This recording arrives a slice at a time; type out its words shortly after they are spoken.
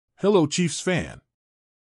Hello Chiefs fan.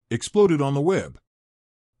 Exploded on the web.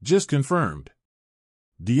 Just confirmed.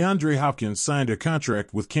 Deandre Hopkins signed a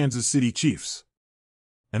contract with Kansas City Chiefs.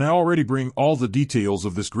 And I already bring all the details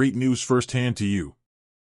of this great news firsthand to you.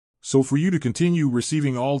 So for you to continue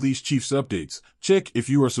receiving all these Chiefs updates, check if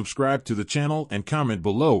you are subscribed to the channel and comment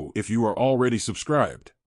below if you are already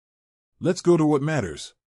subscribed. Let's go to what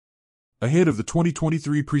matters. Ahead of the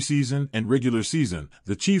 2023 preseason and regular season,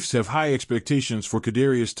 the Chiefs have high expectations for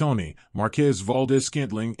Kadarius Toney, Marquez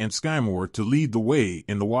Valdes-Scantling, and Sky Moore to lead the way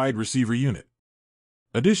in the wide receiver unit.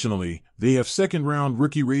 Additionally, they have second-round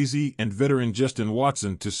rookie Razy and veteran Justin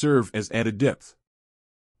Watson to serve as added depth.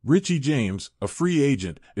 Richie James, a free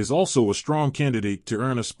agent, is also a strong candidate to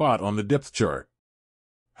earn a spot on the depth chart.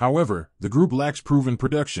 However, the group lacks proven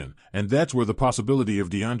production, and that's where the possibility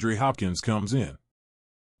of DeAndre Hopkins comes in.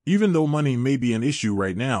 Even though money may be an issue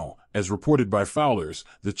right now, as reported by Fowlers,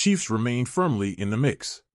 the Chiefs remain firmly in the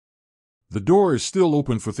mix. The door is still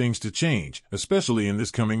open for things to change, especially in this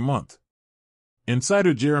coming month.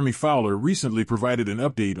 Insider Jeremy Fowler recently provided an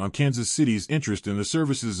update on Kansas City's interest in the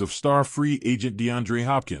services of star free agent DeAndre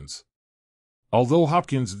Hopkins. Although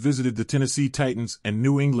Hopkins visited the Tennessee Titans and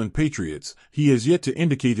New England Patriots, he has yet to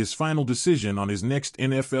indicate his final decision on his next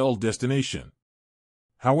NFL destination.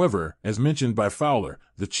 However, as mentioned by Fowler,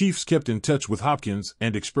 the Chiefs kept in touch with Hopkins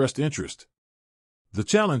and expressed interest. The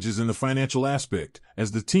challenge is in the financial aspect,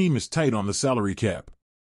 as the team is tight on the salary cap.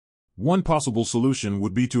 One possible solution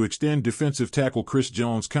would be to extend defensive tackle Chris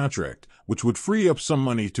Jones' contract, which would free up some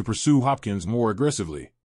money to pursue Hopkins more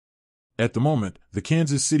aggressively. At the moment, the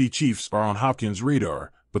Kansas City Chiefs are on Hopkins'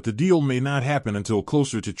 radar, but the deal may not happen until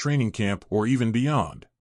closer to training camp or even beyond.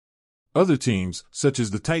 Other teams, such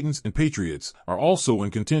as the Titans and Patriots, are also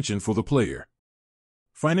in contention for the player.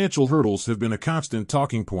 Financial hurdles have been a constant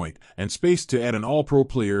talking point, and space to add an all-pro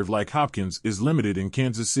player like Hopkins is limited in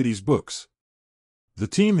Kansas City's books. The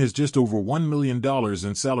team has just over $1 million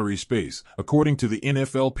in salary space, according to the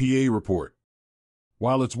NFLPA report.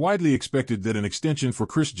 While it's widely expected that an extension for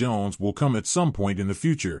Chris Jones will come at some point in the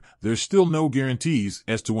future, there's still no guarantees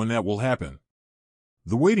as to when that will happen.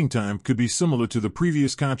 The waiting time could be similar to the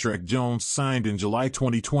previous contract Jones signed in July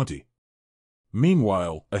 2020.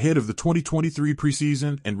 Meanwhile, ahead of the 2023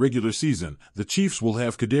 preseason and regular season, the Chiefs will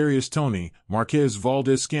have Kadarius Toney, Marquez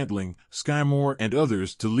Valdes-Scantling, Sky Moore, and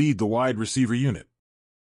others to lead the wide receiver unit.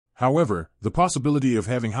 However, the possibility of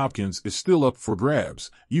having Hopkins is still up for grabs,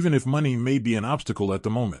 even if money may be an obstacle at the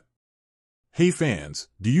moment. Hey fans,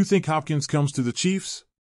 do you think Hopkins comes to the Chiefs?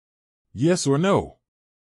 Yes or no?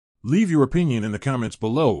 Leave your opinion in the comments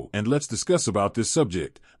below and let's discuss about this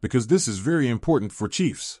subject, because this is very important for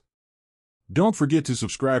Chiefs. Don't forget to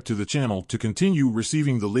subscribe to the channel to continue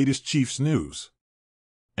receiving the latest Chiefs news.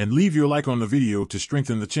 And leave your like on the video to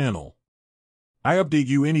strengthen the channel. I update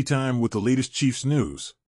you anytime with the latest Chiefs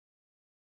news.